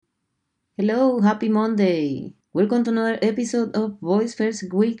Hello, happy Monday. Welcome to another episode of Voice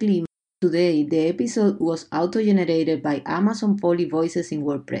First Weekly. Today, the episode was auto-generated by Amazon Polly Voices in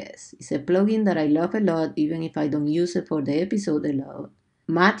WordPress. It's a plugin that I love a lot even if I don't use it for the episode a lot.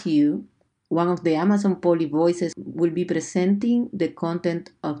 Matthew, one of the Amazon Polly Voices, will be presenting the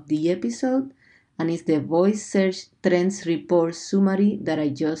content of the episode and it's the Voice Search Trends Report summary that I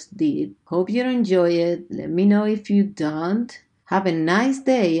just did. Hope you enjoy it. Let me know if you don't. Have a nice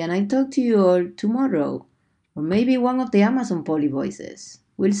day, and I talk to you all tomorrow. Or maybe one of the Amazon Polly voices.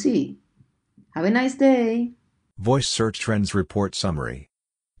 We'll see. Have a nice day. Voice Search Trends Report Summary.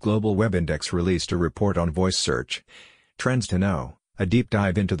 Global Web Index released a report on voice search. Trends to Know, a deep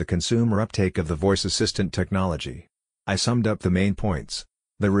dive into the consumer uptake of the voice assistant technology. I summed up the main points.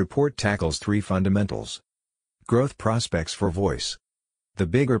 The report tackles three fundamentals. Growth prospects for voice. The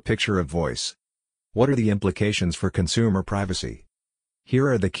bigger picture of voice. What are the implications for consumer privacy? Here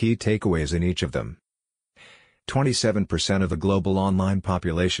are the key takeaways in each of them. 27% of the global online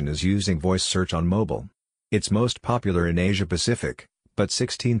population is using voice search on mobile. It's most popular in Asia Pacific, but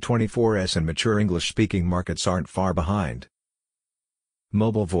 16-24s and mature English-speaking markets aren't far behind.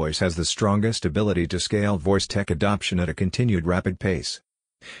 Mobile voice has the strongest ability to scale voice tech adoption at a continued rapid pace.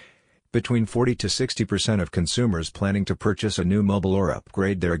 Between 40 to 60% of consumers planning to purchase a new mobile or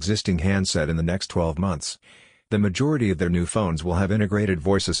upgrade their existing handset in the next 12 months. The majority of their new phones will have integrated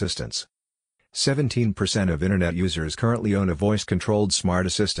voice assistants. 17% of Internet users currently own a voice-controlled smart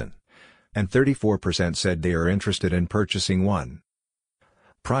assistant, and 34% said they are interested in purchasing one.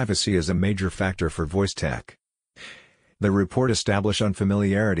 Privacy is a major factor for voice tech. The report established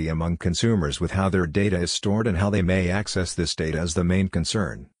unfamiliarity among consumers with how their data is stored and how they may access this data as the main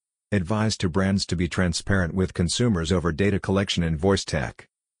concern. Advised to brands to be transparent with consumers over data collection in voice tech.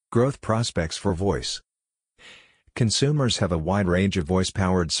 Growth prospects for voice. Consumers have a wide range of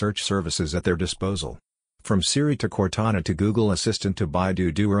voice-powered search services at their disposal. From Siri to Cortana to Google Assistant to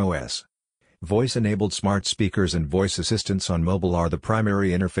Baidu DuerOS. Voice-enabled smart speakers and voice assistants on mobile are the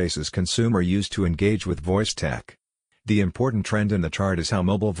primary interfaces consumers use to engage with voice tech. The important trend in the chart is how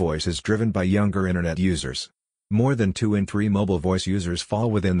mobile voice is driven by younger Internet users. More than 2 in 3 mobile voice users fall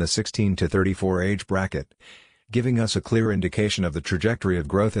within the 16 to 34 age bracket, giving us a clear indication of the trajectory of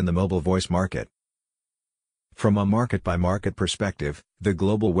growth in the mobile voice market. From a market-by-market perspective, the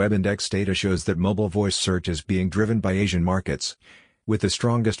Global Web Index data shows that mobile voice search is being driven by Asian markets, with the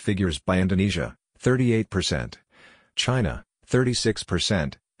strongest figures by Indonesia, 38%, China,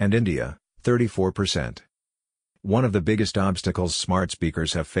 36%, and India, 34%. One of the biggest obstacles smart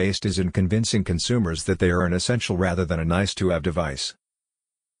speakers have faced is in convincing consumers that they are an essential rather than a nice-to-have device.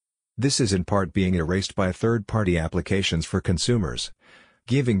 This is in part being erased by third-party applications for consumers,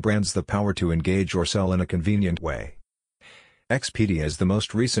 giving brands the power to engage or sell in a convenient way. Expedia is the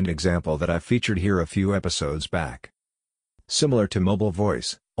most recent example that I featured here a few episodes back. Similar to mobile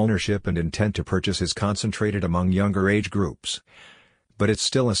voice, ownership and intent to purchase is concentrated among younger age groups. But it's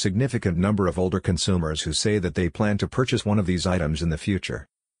still a significant number of older consumers who say that they plan to purchase one of these items in the future.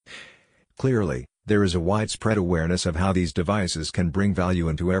 Clearly, there is a widespread awareness of how these devices can bring value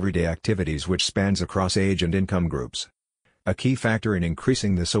into everyday activities which spans across age and income groups. A key factor in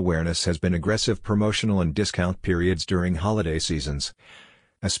increasing this awareness has been aggressive promotional and discount periods during holiday seasons,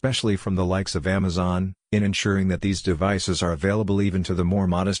 especially from the likes of Amazon, in ensuring that these devices are available even to the more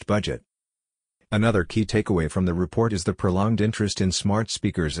modest budget. Another key takeaway from the report is the prolonged interest in smart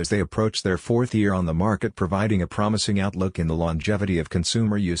speakers as they approach their 4th year on the market, providing a promising outlook in the longevity of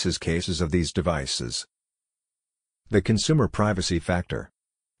consumer use cases of these devices. The consumer privacy factor.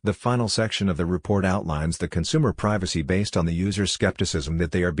 The final section of the report outlines the consumer privacy based on the user's skepticism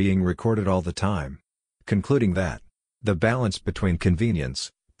that they are being recorded all the time, concluding that the balance between convenience,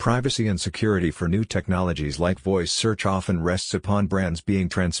 privacy and security for new technologies like voice search often rests upon brands being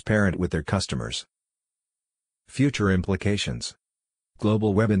transparent with their customers. Future implications.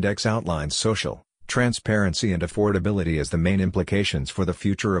 Global Web Index outlines social, transparency and affordability as the main implications for the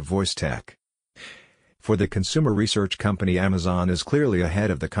future of voice tech. For the consumer research company, Amazon is clearly ahead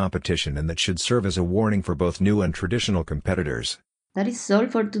of the competition, and that should serve as a warning for both new and traditional competitors. That is all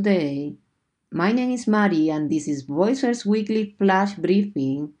for today. My name is Mari and this is Voice First Weekly Flash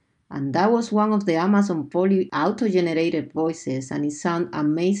Briefing, and that was one of the Amazon Polly auto-generated voices and it sounds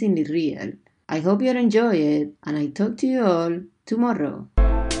amazingly real. I hope you enjoy it and I talk to you all tomorrow.